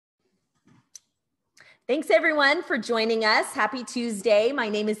Thanks everyone for joining us. Happy Tuesday. My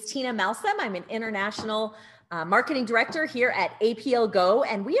name is Tina Malsum. I'm an international marketing director here at APLGO,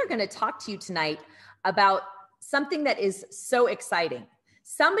 and we are going to talk to you tonight about something that is so exciting.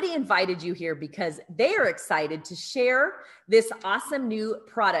 Somebody invited you here because they are excited to share this awesome new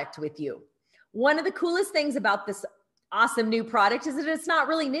product with you. One of the coolest things about this awesome new product is that it's not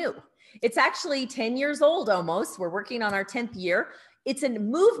really new. It's actually 10 years old almost. We're working on our 10th year. It's a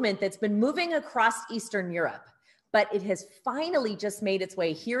movement that's been moving across Eastern Europe, but it has finally just made its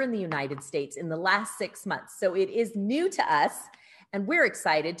way here in the United States in the last 6 months. So it is new to us, and we're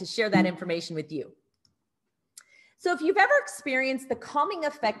excited to share that information with you. So if you've ever experienced the calming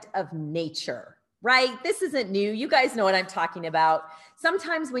effect of nature, right? This isn't new. You guys know what I'm talking about.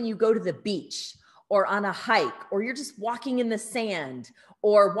 Sometimes when you go to the beach or on a hike, or you're just walking in the sand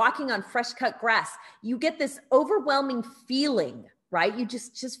or walking on fresh cut grass, you get this overwhelming feeling, right? You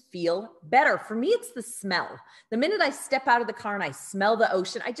just feel better. For me, it's the smell. The minute I step out of the car and I smell the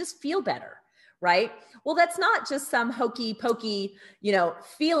ocean, I just feel better, right? Well, that's not just some hokey pokey,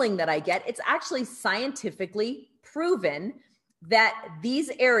 feeling that I get. It's actually scientifically proven that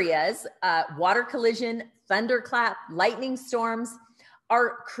these areas, water collision, thunderclap, lightning storms,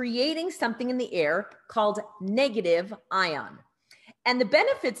 are creating something in the air called negative ion. And the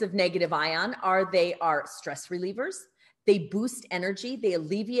benefits of negative ion are they are stress relievers. They boost energy. They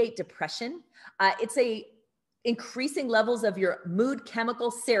alleviate depression. It's increasing levels of your mood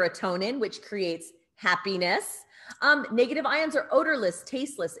chemical serotonin, which creates happiness. Negative ions are odorless,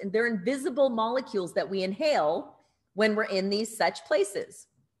 tasteless, and they're invisible molecules that we inhale when we're in these such places.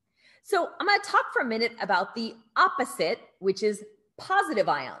 So I'm going to talk for a minute about the opposite, which is positive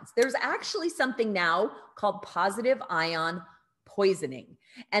ions. There's actually something now called positive ion poisoning,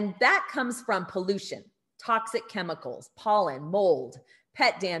 and that comes from pollution. Toxic chemicals, pollen, mold,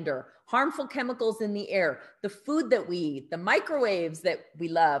 pet dander, harmful chemicals in the air, the food that we eat, the microwaves that we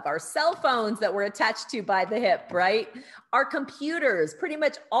love, our cell phones that we're attached to by the hip, right? Our computers, pretty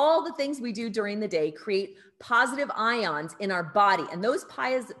much all the things we do during the day create positive ions in our body. And those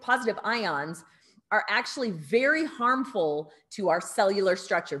positive ions are actually very harmful to our cellular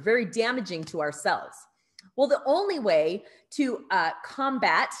structure, very damaging to our cells. Well, the only way to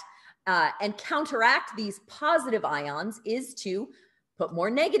combat and counteract these positive ions is to put more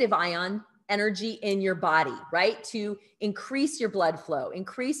negative ion energy in your body, right? To increase your blood flow,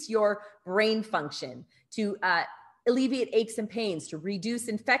 increase your brain function, to alleviate aches and pains, to reduce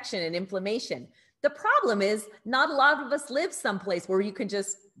infection and inflammation. The problem is not a lot of us live someplace where you can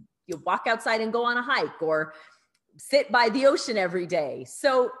just walk outside and go on a hike or sit by the ocean every day.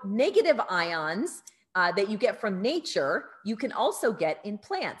 So negative ions that you get from nature, you can also get in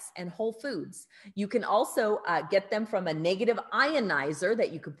plants and whole foods. You can also get them from a negative ionizer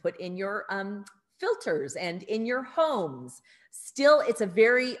that you could put in your filters and in your homes. Still, it's a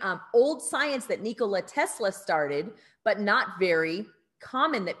very old science that Nikola Tesla started, but not very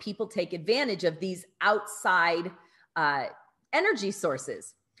common that people take advantage of these outside energy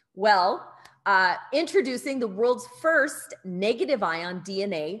sources. Well, introducing the world's first negative ion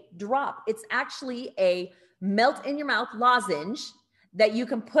DNA drop. It's actually a melt in your mouth lozenge that you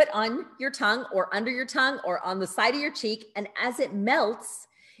can put on your tongue or under your tongue or on the side of your cheek. And as it melts,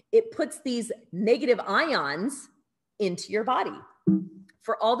 it puts these negative ions into your body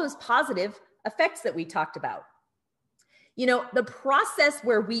for all those positive effects that we talked about. The process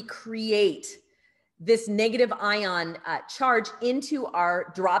where we create this negative ion charge into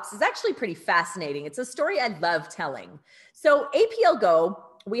our drops is actually pretty fascinating. It's a story I love telling. So APLGO,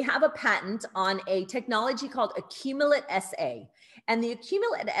 we have a patent on a technology called Accumulit SA. And the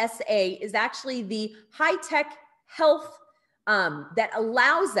Accumulit SA is actually the high-tech health that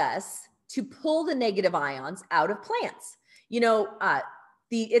allows us to pull the negative ions out of plants.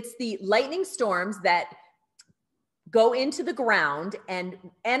 It's the lightning storms that go into the ground and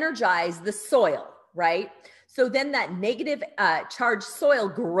energize the soil, right? So then that negative charged soil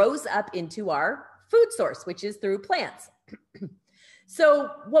grows up into our food source, which is through plants.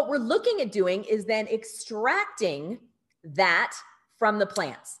 So what we're looking at doing is then extracting that from the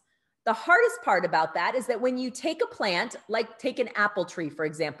plants. The hardest part about that is that when you take a plant, like take an apple tree, for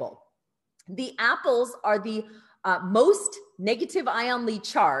example, the apples are the most negative ionly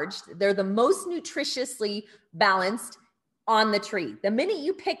charged. They're the most nutritiously balanced on the tree. The minute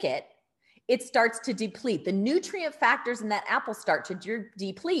you pick it, it starts to deplete. The nutrient factors in that apple start to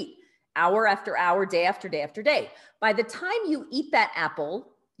deplete hour after hour, day after day after day. By the time you eat that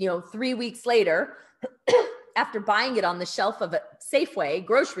apple, 3 weeks later, after buying it on the shelf of a Safeway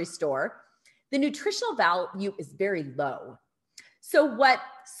grocery store, the nutritional value is very low. So what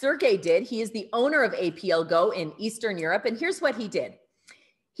Sergey did, he is the owner of APLGO in Eastern Europe. And here's what he did.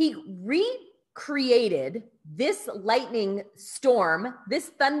 He recreated this lightning storm, this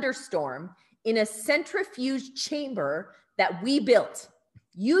thunderstorm, in a centrifuge chamber that we built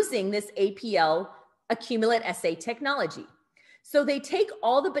using this Accumulit SA technology. So they take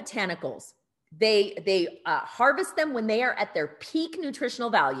all the botanicals, they harvest them when they are at their peak nutritional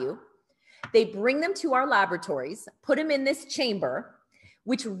value. They bring them to our laboratories, put them in this chamber,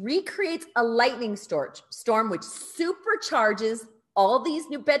 which recreates a lightning storm, which supercharges all these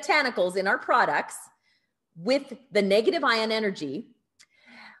new botanicals in our products with the negative ion energy.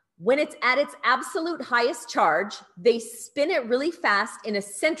 When it's at its absolute highest charge, they spin it really fast in a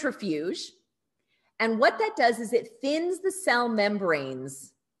centrifuge. And what that does is it thins the cell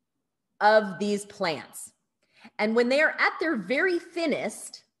membranes of these plants. And when they are at their very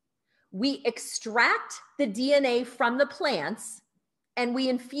thinnest, we extract the DNA from the plants and we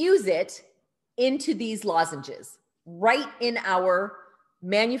infuse it into these lozenges right in our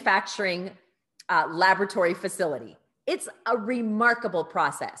manufacturing laboratory facility. It's a remarkable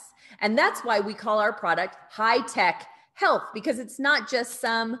process. And that's why we call our product high-tech health, because it's not just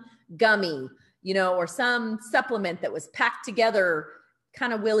some gummy, or some supplement that was packed together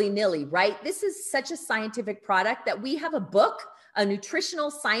kind of willy-nilly, right? This is such a scientific product that we have a book, a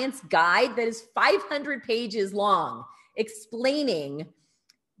nutritional science guide that is 500 pages long, explaining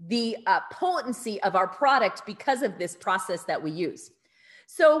the potency of our product because of this process that we use.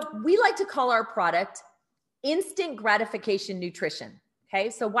 So we like to call our product instant gratification nutrition. Okay,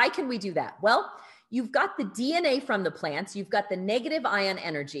 so why can we do that? Well, you've got the DNA from the plants, you've got the negative ion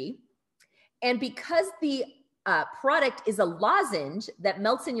energy, and because the product is a lozenge that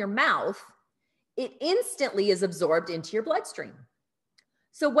melts in your mouth, it instantly is absorbed into your bloodstream.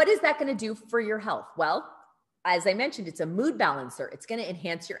 So what is that going to do for your health? Well, as I mentioned, it's a mood balancer. It's going to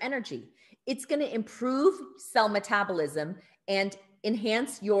enhance your energy. It's going to improve cell metabolism and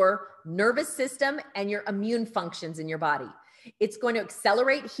enhance your nervous system and your immune functions in your body. It's going to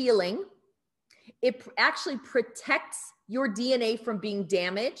accelerate healing. It actually protects your DNA from being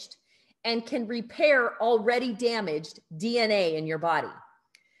damaged and can repair already damaged DNA in your body.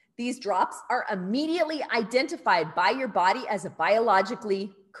 These drops are immediately identified by your body as a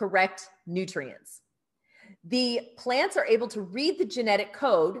biologically correct nutrients. The plants are able to read the genetic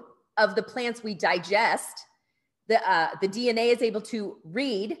code of the plants we digest. The DNA is able to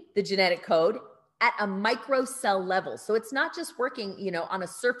read the genetic code at a microcell level. So it's not just working, on a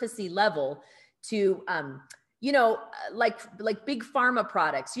surfacey level to, like big pharma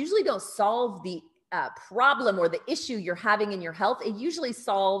products usually don't solve the problem or the issue you're having in your health. It usually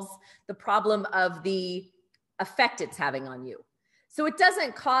solves the problem of the effect it's having on you. So it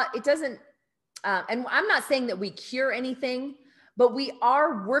doesn't, and I'm not saying that we cure anything, but we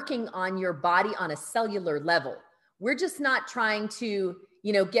are working on your body on a cellular level. We're just not trying to,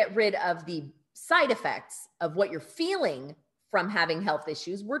 get rid of the side effects of what you're feeling from having health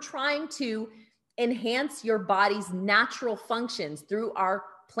issues. We're trying to enhance your body's natural functions through our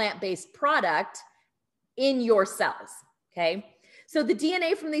plant-based product in your cells, okay? So the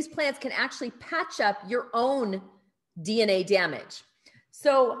DNA from these plants can actually patch up your own DNA damage.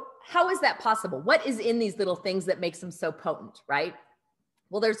 So how is that possible? What is in these little things that makes them so potent, right?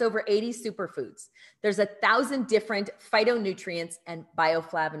 Well, there's over 80 superfoods. There's 1,000 different phytonutrients and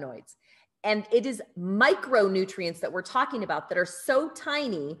bioflavonoids. And it is micronutrients that we're talking about that are so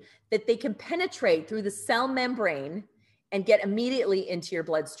tiny that they can penetrate through the cell membrane and get immediately into your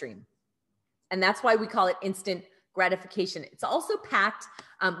bloodstream. And that's why we call it instant gratification. It's also packed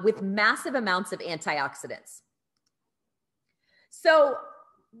with massive amounts of antioxidants. So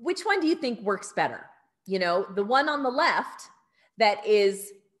which one do you think works better? The one on the left that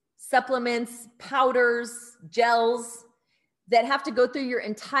is supplements, powders, gels that have to go through your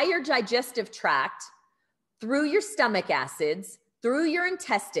entire digestive tract, through your stomach acids, through your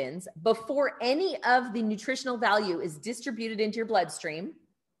intestines before any of the nutritional value is distributed into your bloodstream,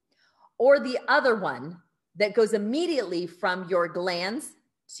 or the other one that goes immediately from your glands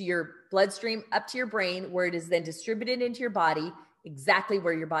to your bloodstream up to your brain, where it is then distributed into your body exactly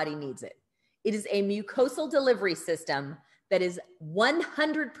where your body needs it. It is a mucosal delivery system that is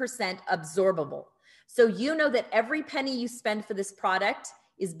 100% absorbable. So you know that every penny you spend for this product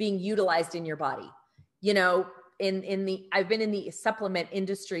is being utilized in your body. I've been in the supplement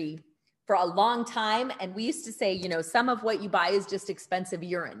industry for a long time, and we used to say, some of what you buy is just expensive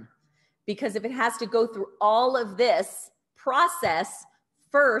urine, because if it has to go through all of this process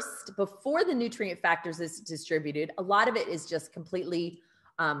first before the nutrient factors is distributed, a lot of it is just completely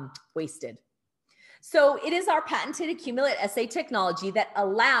wasted. So it is our patented Accumulit SA technology that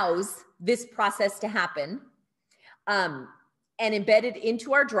allows this process to happen, and embedded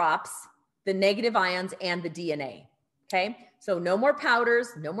into our drops, the negative ions and the DNA, okay? So no more powders,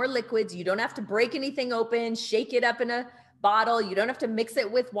 no more liquids. You don't have to break anything open, shake it up in a bottle. You don't have to mix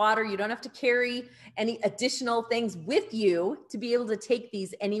it with water. You don't have to carry any additional things with you to be able to take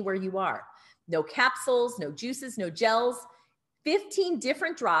these anywhere you are. No capsules, no juices, no gels. 15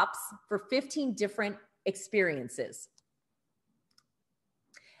 different drops for 15 different experiences.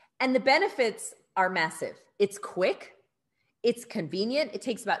 And the benefits are massive. It's quick. It's convenient. It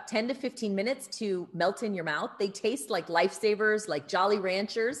takes about 10 to 15 minutes to melt in your mouth. They taste like lifesavers, like Jolly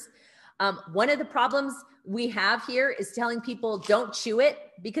Ranchers. One of the problems we have here is telling people don't chew it,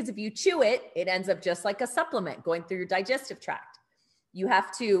 because if you chew it, it ends up just like a supplement going through your digestive tract. You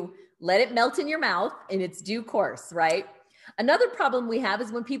have to let it melt in your mouth in its due course, right? Another problem we have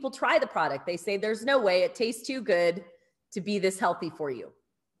is when people try the product, they say there's no way, it tastes too good to be this healthy for you.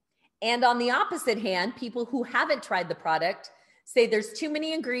 And on the opposite hand, people who haven't tried the product say there's too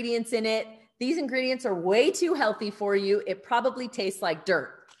many ingredients in it. These ingredients are way too healthy for you. It probably tastes like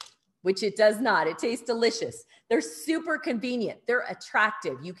dirt, which it does not. It tastes delicious. They're super convenient. They're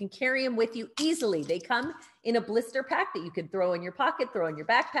attractive. You can carry them with you easily. They come in a blister pack that you can throw in your pocket, throw in your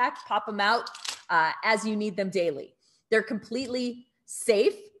backpack, pop them out as you need them daily. They're completely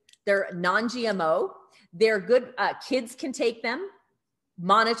safe. They're non-GMO. They're good. Kids can take them,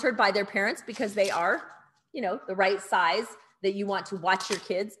 monitored by their parents, because they are, you know, the right size that you want to watch your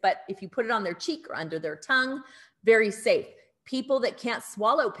kids. But if you put it on their cheek or under their tongue, very safe. People that can't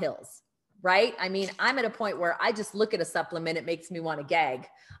swallow pills, right? I mean, I'm at a point where I just look at a supplement, it makes me want to gag.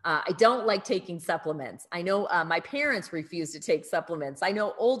 I don't like taking supplements. I know my parents refuse to take supplements. I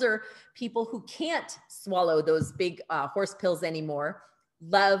know older people who can't swallow those big horse pills anymore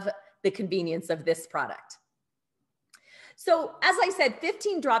love the convenience of this product. So as I said,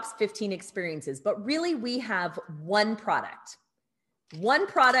 15 drops, 15 experiences, but really we have one product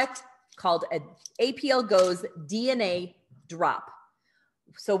called APLGO's DNA drop.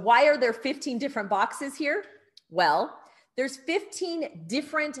 So why are there 15 different boxes here? Well, there's 15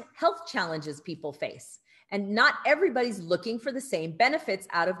 different health challenges people face, and not everybody's looking for the same benefits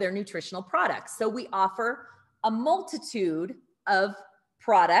out of their nutritional products. So we offer a multitude of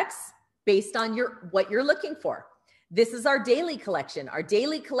products based on what you're looking for. This is our daily collection. Our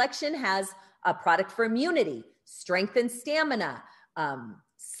daily collection has a product for immunity, strength and stamina,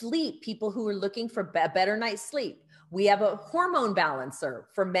 sleep, people who are looking for a better night's sleep. We have a hormone balancer.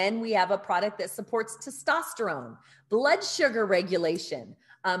 For men, we have a product that supports testosterone, blood sugar regulation,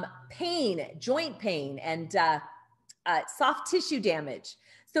 pain, joint pain, and soft tissue damage.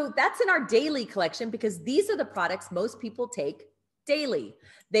 So that's in our daily collection, because these are the products most people take daily.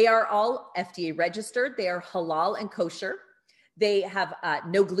 They are all FDA registered. They are halal and kosher. They have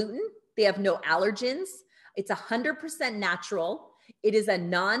no gluten. They have no allergens. It's 100% natural. It is a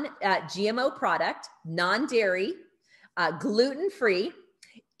non-GMO product, non-dairy, gluten-free.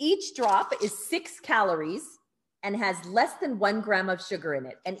 Each drop is 6 calories and has less than 1 gram of sugar in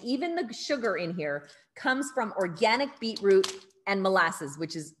it. And even the sugar in here comes from organic beetroot and molasses,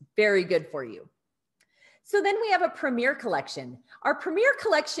 which is very good for you. So then we have a Premier collection. Our Premier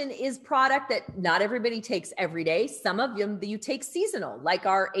collection is product that not everybody takes every day. Some of them you take seasonal, like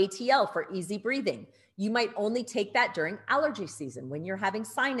our ATL for easy breathing. You might only take that during allergy season when you're having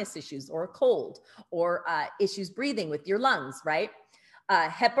sinus issues or a cold or issues breathing with your lungs, right?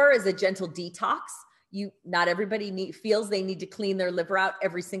 Hepar is a gentle detox. Not everybody feels they need to clean their liver out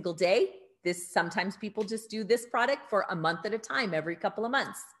every single day. Sometimes people just do this product for a month at a time, every couple of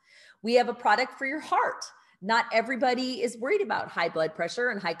months. We have a product for your heart. Not everybody is worried about high blood pressure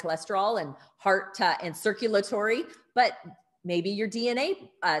and high cholesterol and heart and circulatory, but maybe your DNA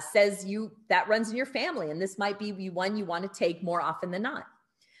says that runs in your family, and this might be one you want to take more often than not.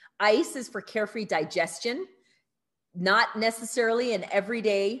 Ice is for carefree digestion, not necessarily an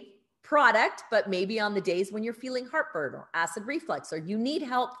everyday product, but maybe on the days when you're feeling heartburn or acid reflux, or you need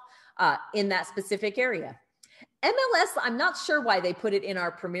help in that specific area. MLS, I'm not sure why they put it in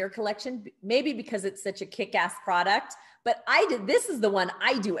our Premier collection, maybe because it's such a kick-ass product, but this is the one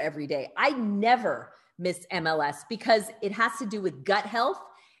I do every day. I never miss MLS because it has to do with gut health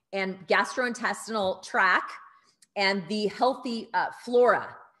and gastrointestinal tract and the healthy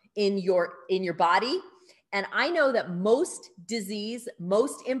flora in your body. And I know that most disease,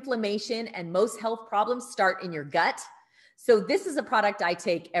 most inflammation, and most health problems start in your gut. So this is a product I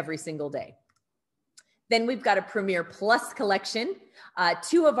take every single day. Then we've got a Premier Plus collection.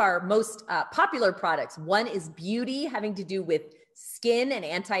 2 of our most popular products. One is beauty, having to do with skin and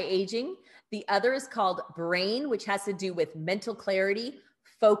anti-aging. The other is called brain, which has to do with mental clarity,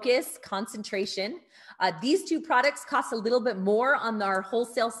 focus, concentration. These two products cost a little bit more on our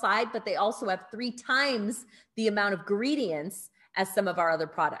wholesale side, but they also have 3 times the amount of ingredients as some of our other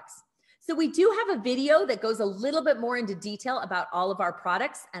products. So we do have a video that goes a little bit more into detail about all of our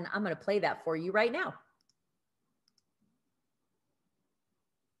products, and I'm going to play that for you right now.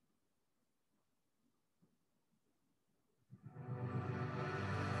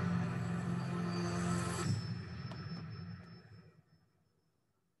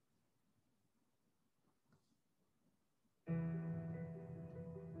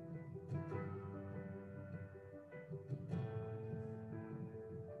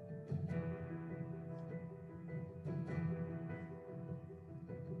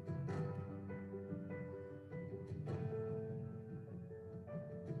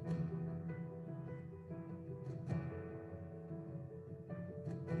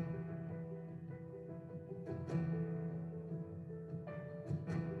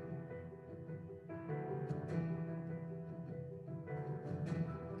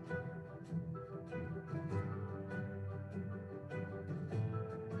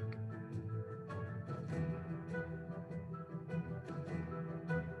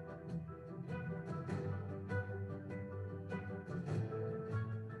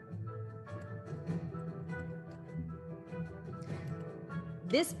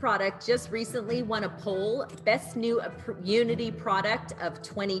 This product just recently won a poll, Best New Immunity Product of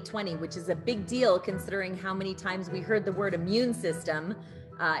 2020, which is a big deal considering how many times we heard the word immune system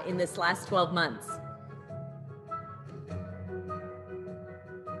in this last 12 months.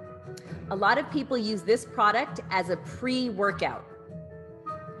 A lot of people use this product as a pre-workout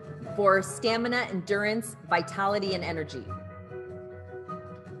for stamina, endurance, vitality, and energy.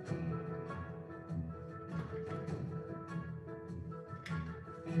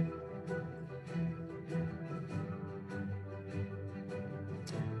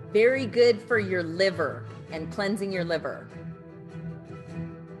 Very good for your liver and cleansing your liver.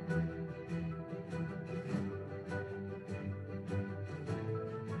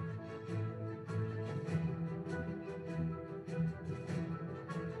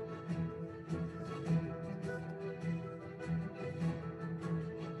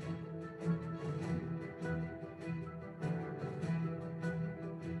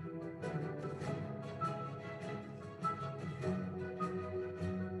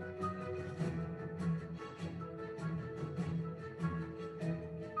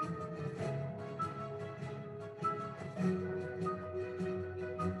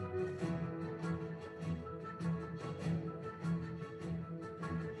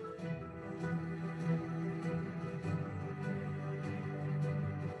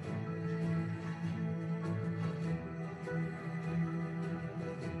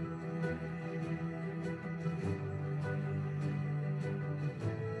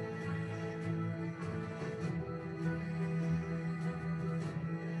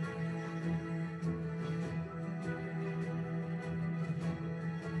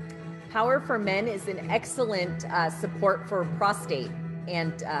 Power for Men is an excellent support for prostate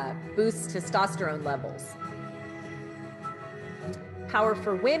and boosts testosterone levels. Power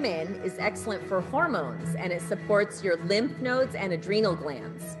for Women is excellent for hormones, and it supports your lymph nodes and adrenal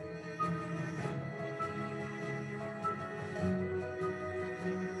glands.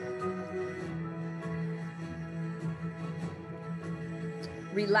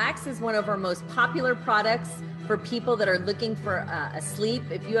 Relax is one of our most popular products for people that are looking for a sleep.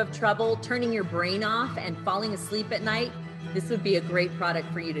 If you have trouble turning your brain off and falling asleep at night, this would be a great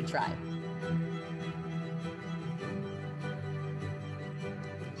product for you to try.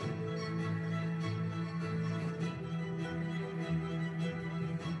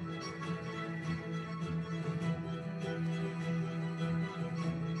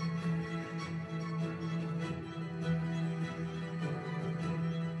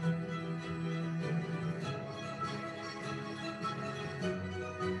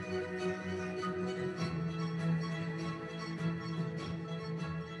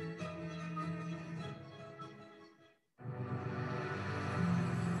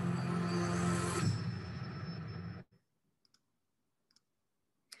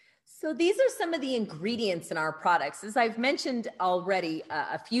 So these are some of the ingredients in our products. As I've mentioned already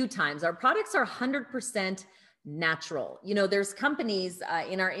a few times, our products are 100% natural. You know, there's companies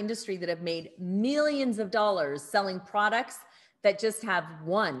in our industry that have made millions of dollars selling products that just have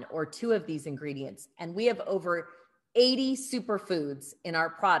 1 or 2 of these ingredients. And we have over 80 superfoods in our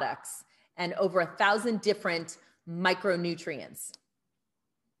products and over 1,000 different micronutrients.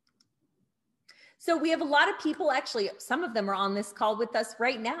 So we have a lot of people, actually, some of them are on this call with us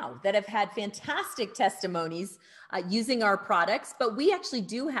right now that have had fantastic testimonies using our products, but we actually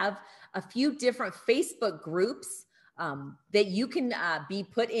do have a few different Facebook groups that you can be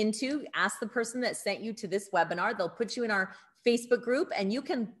put into. Ask the person that sent you to this webinar. They'll put you in our Facebook group and you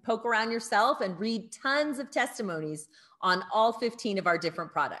can poke around yourself and read tons of testimonies on all 15 of our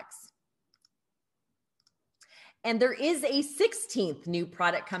different products. And there is a 16th new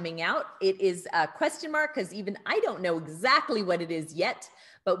product coming out. It is a question mark because even I don't know exactly what it is yet,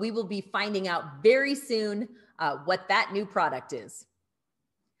 but we will be finding out very soon what that new product is.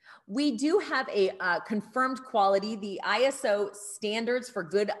 We do have a confirmed quality, the ISO standards for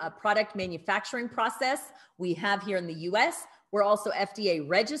good product manufacturing process we have here in the US. We're also FDA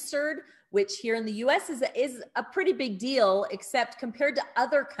registered, which here in the US is a pretty big deal, except compared to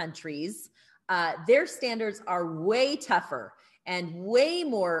other countries, their standards are way tougher and way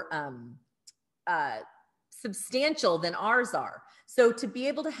more substantial than ours are. So to be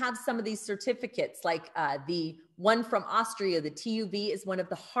able to have some of these certificates, like the one from Austria, the TUV, is one of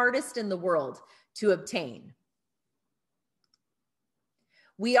the hardest in the world to obtain.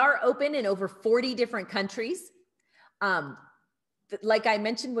 We are open in over 40 different countries. Like I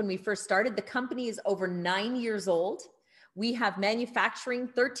mentioned when we first started, the company is over 9 years old. We have manufacturing,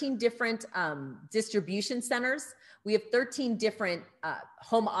 13 different distribution centers. We have 13 different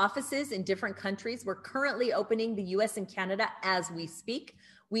home offices in different countries. We're currently opening the US and Canada as we speak.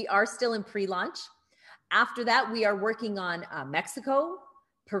 We are still in pre-launch. After that, we are working on Mexico,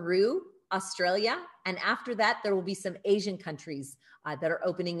 Peru, Australia, and after that, there will be some Asian countries that are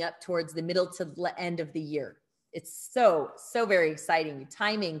opening up towards the middle to the end of the year. It's so very exciting.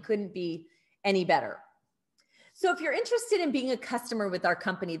 Timing couldn't be any better. So if you're interested in being a customer with our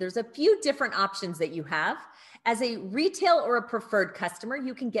company, there's a few different options that you have. As a retail or a preferred customer,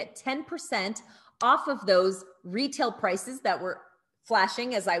 you can get 10% off of those retail prices that were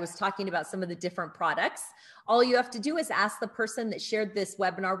flashing as I was talking about some of the different products. All you have to do is ask the person that shared this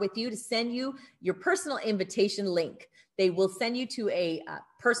webinar with you to send you your personal invitation link. They will send you to a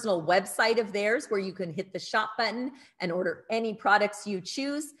personal website of theirs where you can hit the shop button and order any products you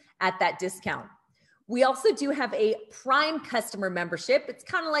choose at that discount. We also do have a Prime customer membership. It's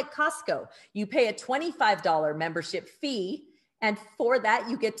kind of like Costco. You pay a $25 membership fee, and for that,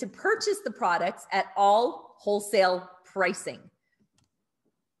 you get to purchase the products at all wholesale pricing.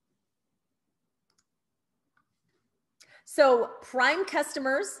 So Prime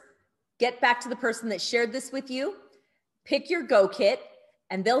customers, get back to the person that shared this with you, pick your Go Kit,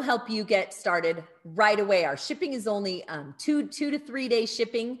 and they'll help you get started right away. Our shipping is only 2 to 3 day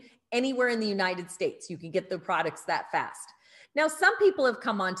shipping anywhere in the United States. You can get the products that fast. Now, some people have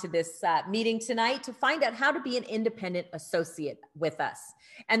come on to this meeting tonight to find out how to be an independent associate with us.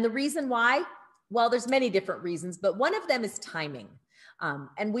 And the reason why, well, there's many different reasons, but one of them is timing.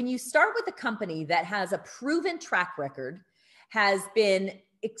 And when you start with a company that has a proven track record, has been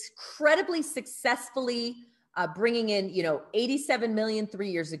incredibly successfully bringing in, 87 million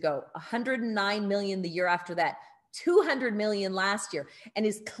 3 years ago, 109 million the year after that, 200 million last year, and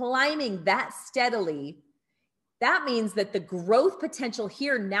is climbing that steadily, that means that the growth potential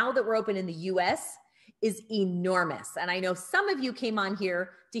here, now that we're open in the US, is enormous. And I know some of you came on here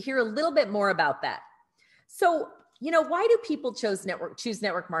to hear a little bit more about that. So, why do people choose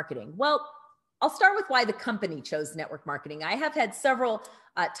network marketing? Well, I'll start with why the company chose network marketing. I have had several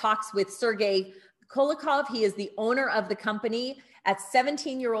talks with Sergey Kolikov. He is the owner of the company. At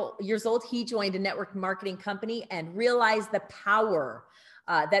 17 years old, he joined a network marketing company and realized the power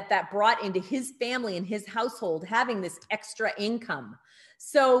that brought into his family and his household, having this extra income.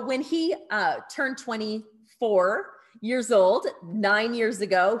 So when he turned 24 years old, 9 years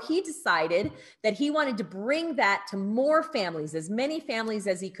ago, he decided that he wanted to bring that to more families, as many families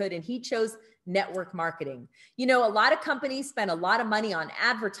as he could, and he chose network marketing. A lot of companies spend a lot of money on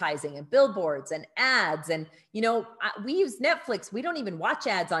advertising and billboards and ads. And, we use Netflix. We don't even watch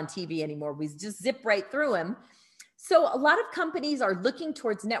ads on TV anymore. We just zip right through them. So a lot of companies are looking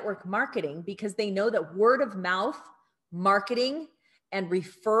towards network marketing because they know that word of mouth marketing and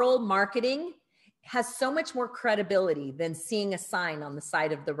referral marketing has so much more credibility than seeing a sign on the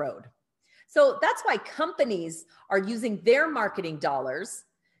side of the road. So that's why companies are using their marketing dollars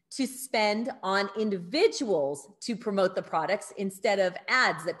to spend on individuals to promote the products instead of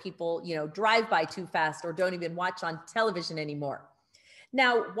ads that people, drive by too fast or don't even watch on television anymore.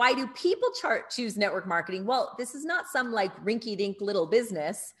 Now, why do people choose network marketing? Well, this is not some like rinky-dink little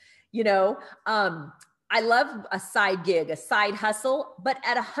business, I love a side gig, a side hustle, but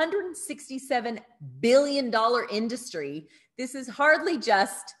at a $167 billion industry, this is hardly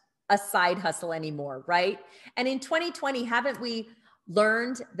just a side hustle anymore, right? And in 2020, haven't we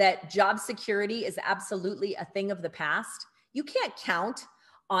learned that job security is absolutely a thing of the past? You can't count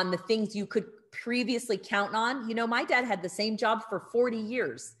on the things you could previously count on. You know, my dad had the same job for 40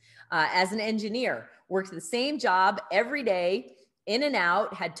 years as an engineer, worked the same job every day, in and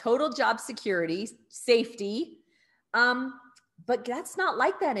out, had total job security, safety. But that's not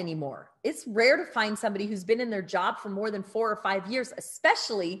like that anymore. It's rare to find somebody who's been in their job for more than 4 or 5 years,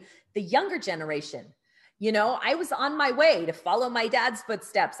 especially the younger generation. You know, I was on my way to follow my dad's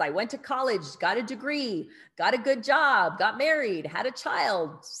footsteps. I went to college, got a degree, got a good job, got married, had a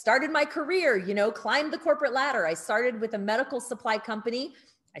child, started my career, you know, climbed the corporate ladder. I started with a medical supply company.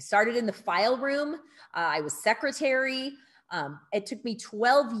 I started in the file room. I was secretary. It took me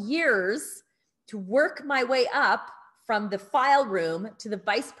 12 years to work my way up from the file room to the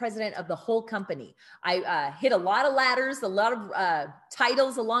vice president of the whole company. I hit a lot of ladders, a lot of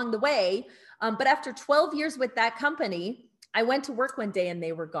titles along the way. But after 12 years with that company, I went to work one day and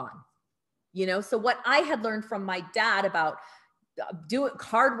they were gone. You know, so what I had learned from my dad about doing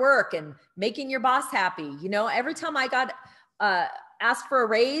hard work and making your boss happy, you know, every time I got asked for a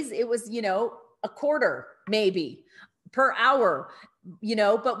raise, it was, you know, a quarter maybe per hour, you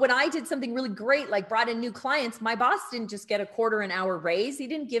know. But when I did something really great, like brought in new clients, my boss didn't just get a quarter an hour raise. He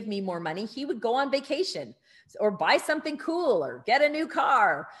didn't give me more money. He would go on vacation or buy something cool or get a new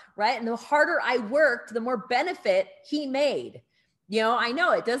car, right? And the harder I worked, the more benefit he made. You know, I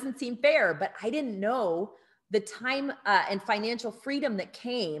know it doesn't seem fair, but I didn't know the time and financial freedom that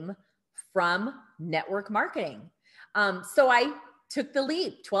came from network marketing. So I took the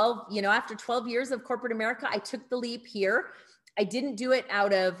leap. After 12 years of corporate America, I took the leap here. I didn't do it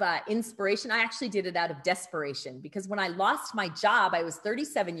out of inspiration. I actually did it out of desperation, because when I lost my job, I was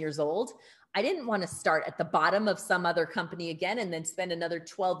 37 years old. I didn't want to start at the bottom of some other company again and then spend another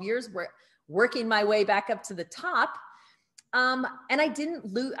 12 years working my way back up to the top. And I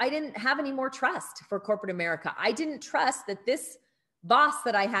didn't have any more trust for corporate America. I didn't trust that this boss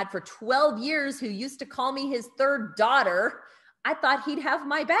that I had for 12 years, who used to call me his third daughter, I thought he'd have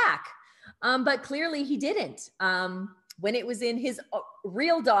my back. But clearly he didn't. When it was in his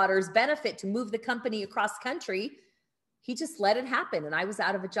real daughter's benefit to move the company across country, he just let it happen. And I was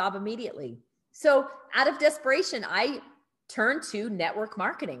out of a job immediately. So out of desperation, I turned to network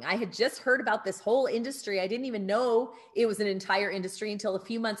marketing. I had just heard about this whole industry. I didn't even know it was an entire industry until a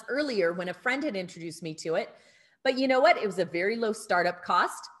few months earlier when a friend had introduced me to it. But you know what? It was a very low startup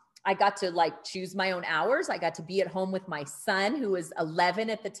cost. I got to choose my own hours. I got to be at home with my son, who was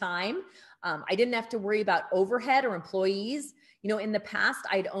 11 at the time. I didn't have to worry about overhead or employees. You know, in the past,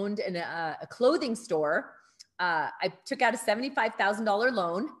 I'd owned a clothing store. I took out a $75,000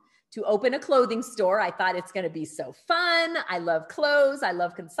 loan to open a clothing store. I thought it's going to be so fun. I love clothes. I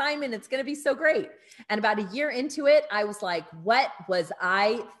love consignment. It's going to be so great. And about a year into it, I was like, what was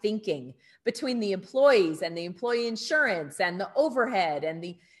I thinking? Between the employees and the employee insurance and the overhead and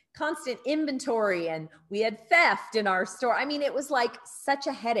the constant inventory, and we had theft in our store. I mean, it was like such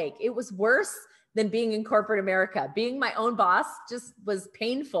a headache. It was worse than being in corporate America. Being my own boss just was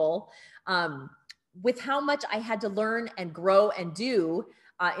painful with how much I had to learn and grow and do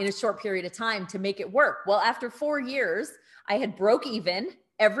in a short period of time to make it work. Well, after 4 years, I had broke even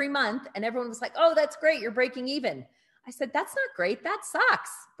every month, and everyone was like, oh, that's great, you're breaking even. I said, that's not great, that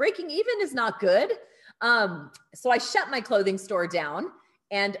sucks. Breaking even is not good. So I shut my clothing store down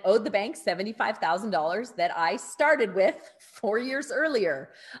and owed the bank $75,000 that I started with 4 years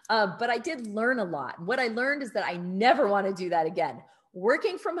earlier. But I did learn a lot. What I learned is that I never want to do that again.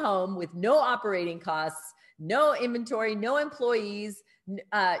 Working from home with no operating costs, no inventory, no employees.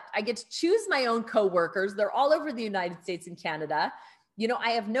 I get to choose my own coworkers. They're all over the United States and Canada. You know, I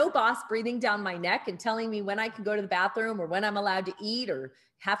have no boss breathing down my neck and telling me when I can go to the bathroom or when I'm allowed to eat or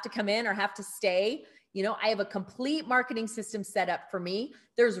have to come in or have to stay. You know, I have a complete marketing system set up for me.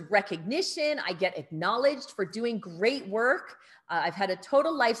 There's recognition. I get acknowledged for doing great work. I've had a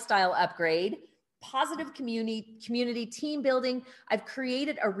total lifestyle upgrade, positive community, team building. I've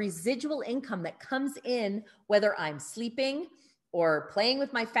created a residual income that comes in whether I'm sleeping or playing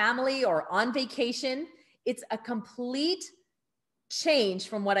with my family or on vacation. It's a complete change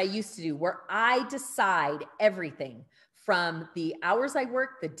from what I used to do, where I decide everything from the hours I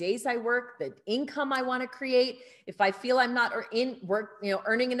work, the days I work, the income I want to create. If I feel I'm not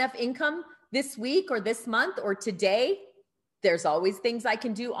earning enough income this week or this month or today, there's always things I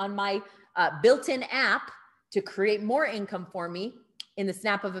can do on my built-in app to create more income for me in the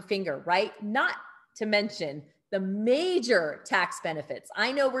snap of a finger, right? Not to mention the major tax benefits.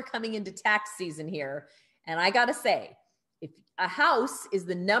 I know we're coming into tax season here, and I got to say, If a house is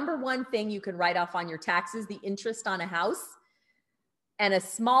the number one thing you can write off on your taxes, the interest on a house, and a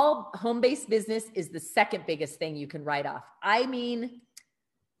small home-based business is the second biggest thing you can write off. I mean,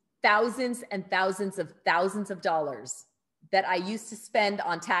 thousands and thousands of dollars that I used to spend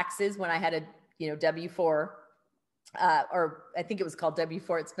on taxes when I had a W-4, or I think it was called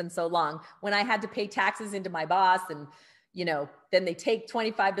W-4. It's been so long. When I had to pay taxes into my boss, and then they take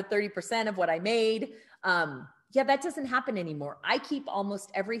 25 to 30% of what I made. Yeah, that doesn't happen anymore. I keep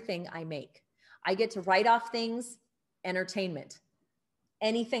almost everything I make. I get to write off things, entertainment.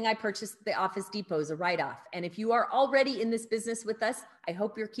 Anything I purchase at the Office Depot is a write-off. And if you are already in this business with us, I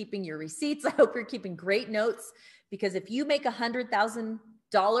hope you're keeping your receipts. I hope you're keeping great notes, because if you make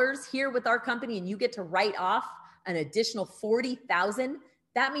 $100,000 here with our company and you get to write off an additional $40,000,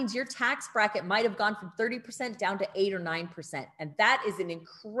 that means your tax bracket might have gone from 30% down to 8 or 9%. And that is an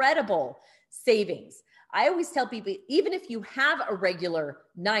incredible savings. I always tell people, even if you have a regular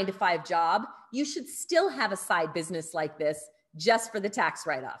 9-to-5 job, you should still have a side business like this just for the tax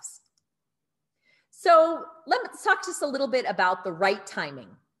write-offs. So let's talk just a little bit about the right timing,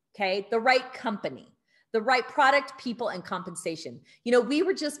 okay? The right company, the right product, people, and compensation. We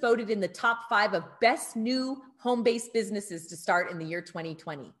were just voted in the top 5 of best new home-based businesses to start in the year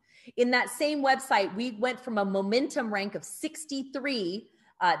 2020. In that same website, we went from a momentum rank of 63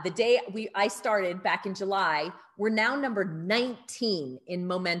 the day I started back in July. We're now number 19 in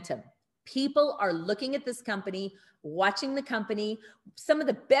momentum. People are looking at this company, watching the company. Some of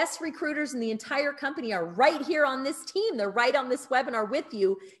the best recruiters in the entire company are right here on this team. They're right on this webinar with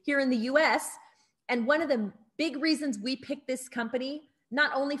you here in the US. And one of the big reasons we picked this company,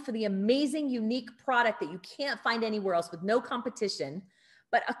 not only for the amazing, unique product that you can't find anywhere else with no competition,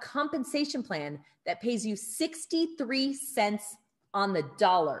 but a compensation plan that pays you 63 cents on the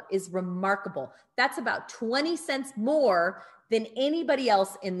dollar is remarkable. That's about 20 cents more than anybody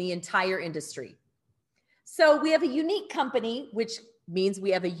else in the entire industry. So we have a unique company, which means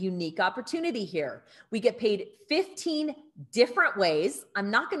we have a unique opportunity here. We get paid 15 different ways.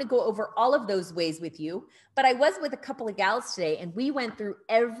 I'm not going to go over all of those ways with you, but I was with a couple of gals today and we went through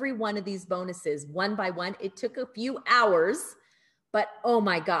every one of these bonuses one by one. It took a few hours, but oh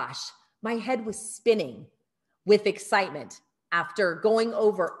my gosh, my head was spinning with excitement after going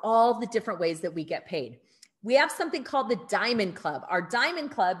over all the different ways that we get paid. We have something called the Diamond Club. Our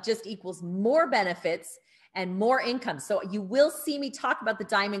Diamond Club just equals more benefits and more income. So you will see me talk about the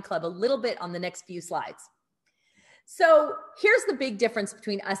Diamond Club a little bit on the next few slides. So here's the big difference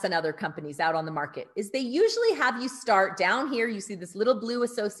between us and other companies out on the market is they usually have you start down here. You see this little blue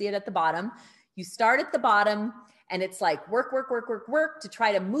associate at the bottom. You start at the bottom and it's like work, work, work, work, work to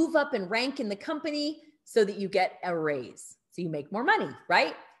try to move up and rank in the company so that you get a raise. So you make more money,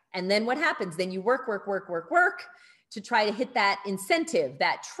 right? And then what happens? Then you work, work, work, work, work to try to hit that incentive,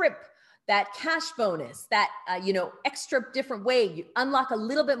 that trip, that cash bonus, that, extra different way. You unlock a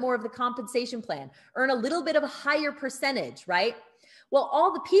little bit more of the compensation plan, earn a little bit of a higher percentage, right? Well,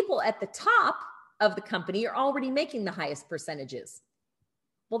 all the people at the top of the company are already making the highest percentages.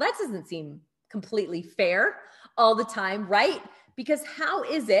 Well, that doesn't seem completely fair all the time, right? Because how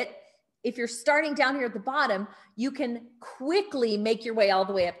is it if you're starting down here at the bottom, you can quickly make your way all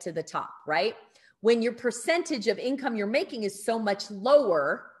the way up to the top, right? When your percentage of income you're making is so much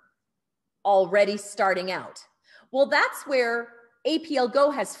lower already starting out. Well, that's where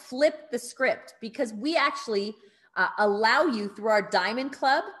APLGO has flipped the script because we actually allow you through our Diamond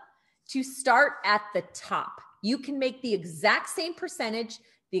Club to start at the top. You can make the exact same percentage,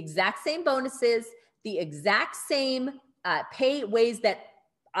 the exact same bonuses, the exact same pay ways that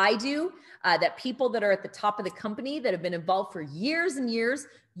I do, that people that are at the top of the company that have been involved for years and years,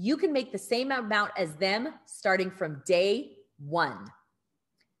 you can make the same amount as them starting from day one.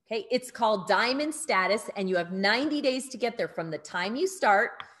 Okay, it's called Diamond Status, and you have 90 days to get there from the time you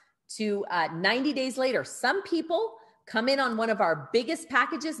start to 90 days later. Some people come in on one of our biggest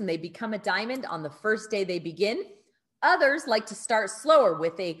packages and they become a diamond on the first day they begin. Others like to start slower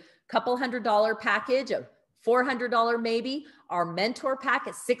with a couple $100 package of $400 maybe. Our mentor pack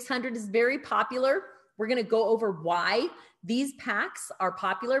at $600 is very popular. We're going to go over why these packs are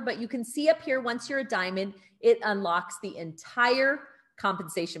popular, but you can see up here, once you're a diamond, it unlocks the entire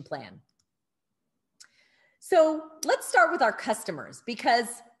compensation plan. So let's start with our customers because,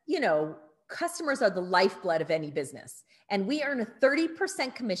 customers are the lifeblood of any business. And we earn a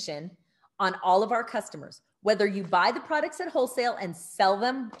 30% commission on all of our customers. Whether you buy the products at wholesale and sell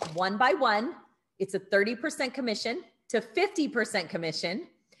them one by one, it's a 30% commission to 50% commission.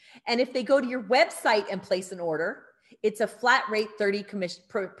 And if they go to your website and place an order, it's a flat rate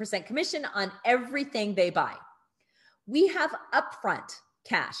 30% commission on everything they buy. We have upfront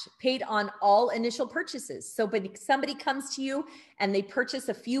cash paid on all initial purchases. So but somebody comes to you and they purchase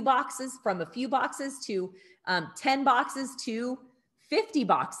a few boxes, from a few boxes to 10 boxes to 50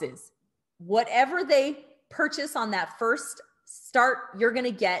 boxes. Whatever they purchase on that first start, you're going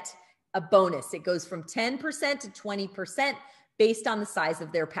to get a bonus. It goes from 10% to 20% based on the size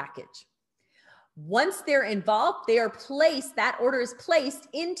of their package. Once they're involved, that order is placed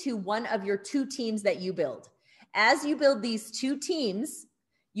into one of your 2 teams that you build. As you build these 2 teams,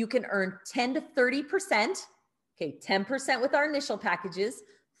 you can earn 10 to 30%. Okay, 10% with our initial packages,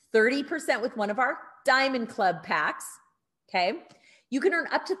 30% with one of our Diamond Club packs. Okay, you can earn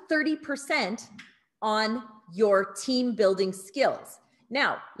up to 30% on your team building skills.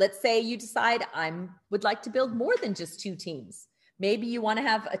 Now, let's say you decide would like to build more than just 2 teams. Maybe you want to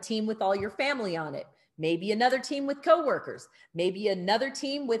have a team with all your family on it. Maybe another team with coworkers. Maybe another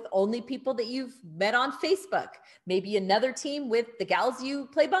team with only people that you've met on Facebook. Maybe another team with the gals you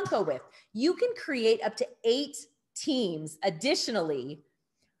play bunco with. You can create up to 8 teams additionally,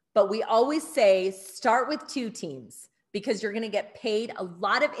 but we always say start with 2 teams because you're going to get paid a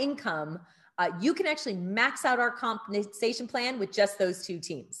lot of income. You can actually max out our compensation plan with just those 2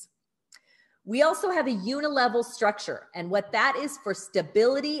 teams. We also have a unilevel structure, and what that is for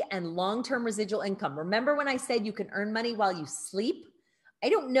stability and long-term residual income. Remember when I said you can earn money while you sleep? I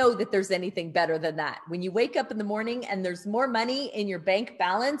don't know that there's anything better than that. When you wake up in the morning and there's more money in your bank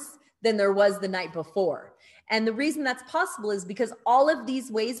balance than there was the night before. And the reason that's possible is because all of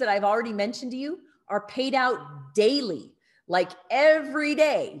these ways that I've already mentioned to you are paid out daily. Like every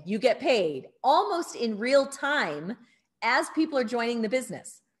day you get paid almost in real time as people are joining the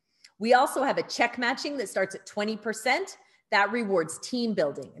business. We also have a check matching that starts at 20%. That rewards team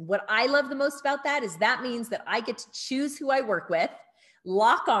building. And what I love the most about that is that means that I get to choose who I work with,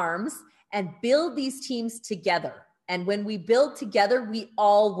 lock arms, and build these teams together. And when we build together, we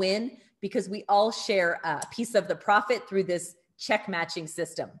all win because we all share a piece of the profit through this check matching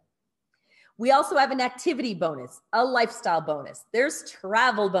system. We also have an activity bonus, a lifestyle bonus. There's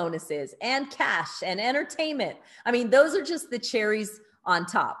travel bonuses and cash and entertainment. I mean, those are just the cherries on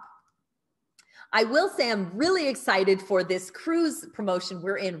top. I will say I'm really excited for this cruise promotion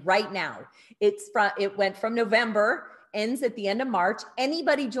we're in right now. It went from November, ends at the end of March.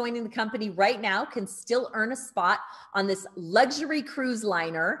 Anybody joining the company right now can still earn a spot on this luxury cruise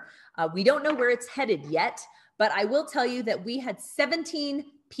liner. We don't know where it's headed yet, but I will tell you that we had 17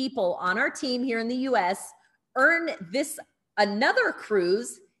 people on our team here in the US earn another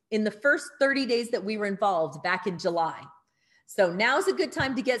cruise in the first 30 days that we were involved back in July. So now's a good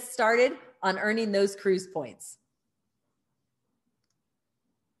time to get started on earning those cruise points.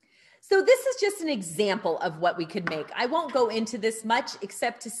 So this is just an example of what we could make. I won't go into this much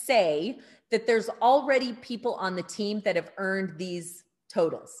except to say that there's already people on the team that have earned these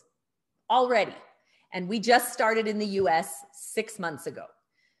totals already. And we just started in the US 6 months ago.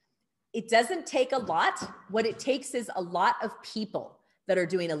 It doesn't take a lot. What it takes is a lot of people that are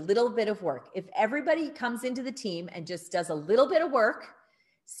doing a little bit of work. If everybody comes into the team and just does a little bit of work,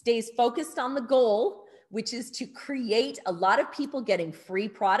 stays focused on the goal, which is to create a lot of people getting free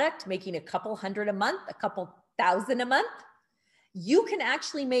product, making a couple hundred a month, a couple thousand a month, you can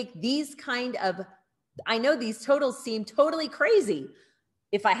actually make these kind of, I know these totals seem totally crazy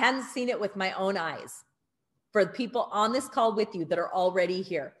if I hadn't seen it with my own eyes. For the people on this call with you that are already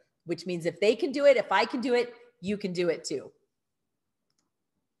here, which means if they can do it, if I can do it, you can do it too.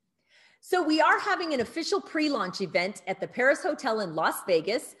 So we are having an official pre-launch event at the Paris Hotel in Las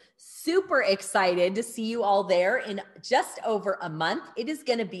Vegas. Super excited to see you all there in just over a month. It is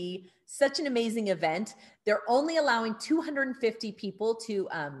going to be such an amazing event. They're only allowing 250 people to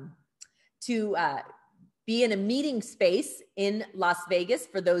be in a meeting space in Las Vegas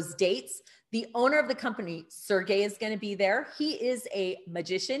for those dates. The owner of the company, Sergey, is going to be there. He is a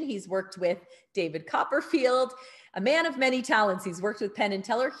magician. He's worked with David Copperfield, a man of many talents. He's worked with Penn and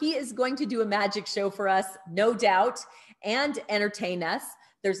Teller. He is going to do a magic show for us, no doubt, and entertain us.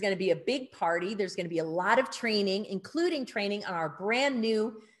 There's going to be a big party. There's going to be a lot of training, including training on our brand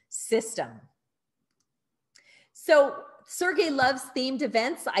new system. So Sergey loves themed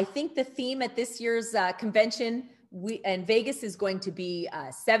events. I think the theme at this year's convention in Vegas is going to be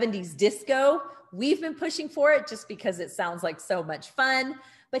 70s disco. We've been pushing for it just because it sounds like so much fun,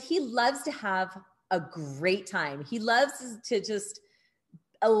 but he loves to have a great time. He loves to just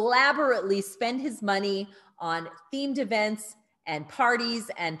elaborately spend his money on themed events and parties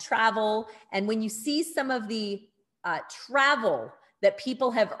and travel. And when you see some of the travel that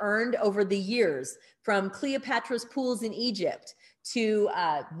people have earned over the years, from Cleopatra's pools in Egypt to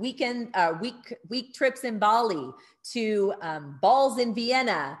week trips in Bali, to balls in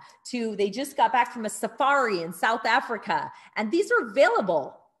Vienna, to they just got back from a safari in South Africa. And these are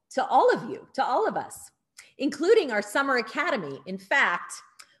available to all of you, to all of us, including our summer academy. In fact,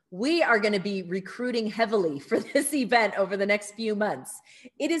 we are going to be recruiting heavily for this event over the next few months.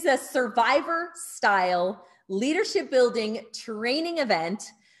 It is a survivor style leadership building training event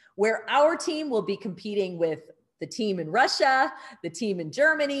where our team will be competing with the team in Russia, the team in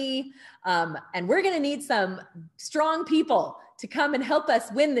Germany, and we're going to need some strong people to come and help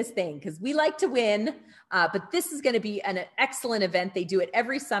us win this thing because we like to win, but this is going to be an excellent event. They do it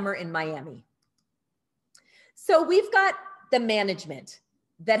every summer in Miami. So we've got the management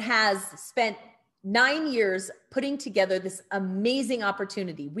that has spent 9 years putting together this amazing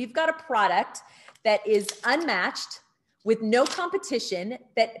opportunity. We've got a product that is unmatched, with no competition,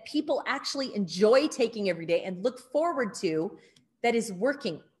 that people actually enjoy taking every day and look forward to, that is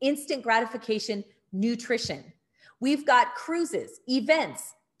working. Instant gratification nutrition. We've got cruises,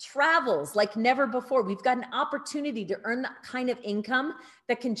 events, travels like never before. We've got an opportunity to earn that kind of income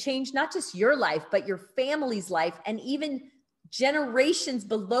that can change not just your life, but your family's life and even generations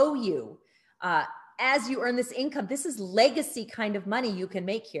below you. As you earn this income, this is legacy kind of money you can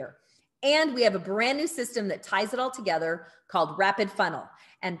make here. And we have a brand new system that ties it all together called Rapid Funnel.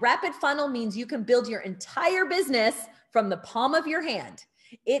 And Rapid Funnel means you can build your entire business from the palm of your hand.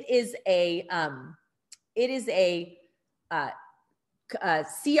 It is a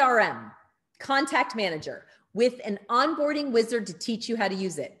CRM, contact manager, with an onboarding wizard to teach you how to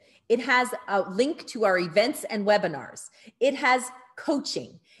use it. It has a link to our events and webinars. It has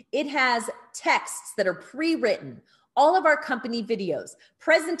coaching. It has texts that are pre-written. All of our company videos,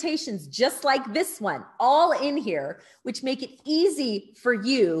 presentations just like this one, all in here, which make it easy for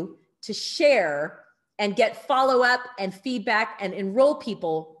you to share and get follow-up and feedback and enroll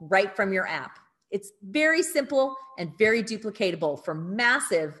people right from your app. It's very simple and very duplicatable for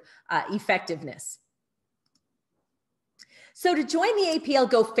massive effectiveness. So to join the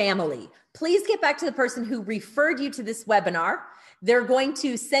APLGO family, please get back to the person who referred you to this webinar. They're going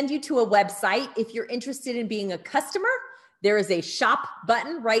to send you to a website. If you're interested in being a customer, there is a shop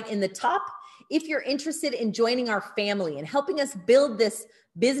button right in the top. If you're interested in joining our family and helping us build this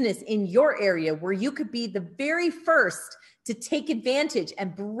business in your area where you could be the very first to take advantage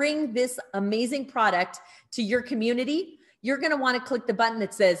and bring this amazing product to your community, you're going to want to click the button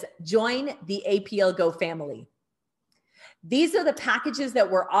that says join the APLGO family. These are the packages that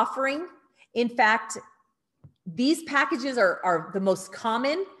we're offering. In fact, these packages are the most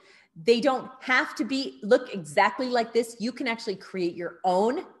common. They don't have to look exactly like this. You can actually create your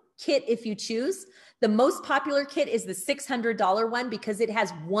own kit if you choose. The most popular kit is the $600 one because it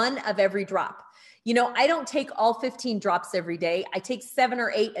has one of every drop. You know, I don't take all 15 drops every day. I take 7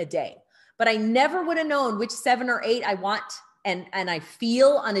 or 8 a day, but I never would have known which 7 or 8 I want and I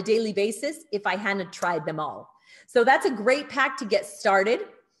feel on a daily basis if I hadn't tried them all. So that's a great pack to get started.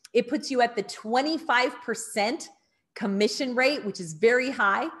 It puts you at the 25% commission rate, which is very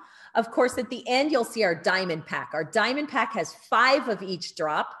high. Of course, at the end, you'll see our diamond pack. Our diamond pack has 5 of each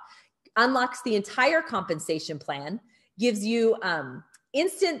drop, unlocks the entire compensation plan, gives you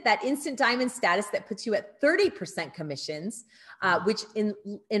instant diamond status that puts you at 30% commissions, which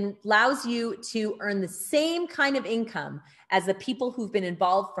allows you to earn the same kind of income as the people who've been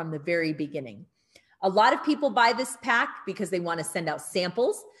involved from the very beginning. A lot of people buy this pack because they want to send out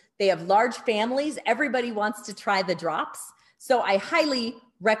samples. They have large families. Everybody wants to try the drops. So I highly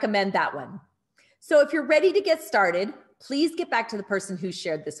recommend that one. So if you're ready to get started, please get back to the person who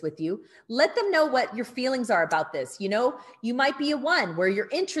shared this with you. Let them know what your feelings are about this. You know, you might be a 1 where you're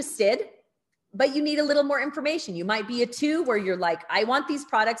interested, but you need a little more information. You might be a 2 where you're like, I want these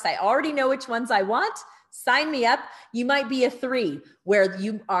products. I already know which ones I want. Sign me up. You might be a 3 where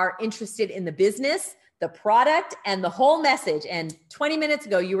you are interested in the business, the product, and the whole message. And 20 minutes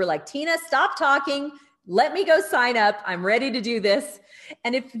ago, you were like, Tina, stop talking. Let me go sign up. I'm ready to do this.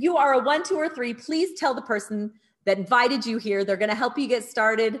 And if you are a 1, 2, or 3, please tell the person that invited you here. They're going to help you get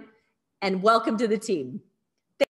started, and welcome to the team.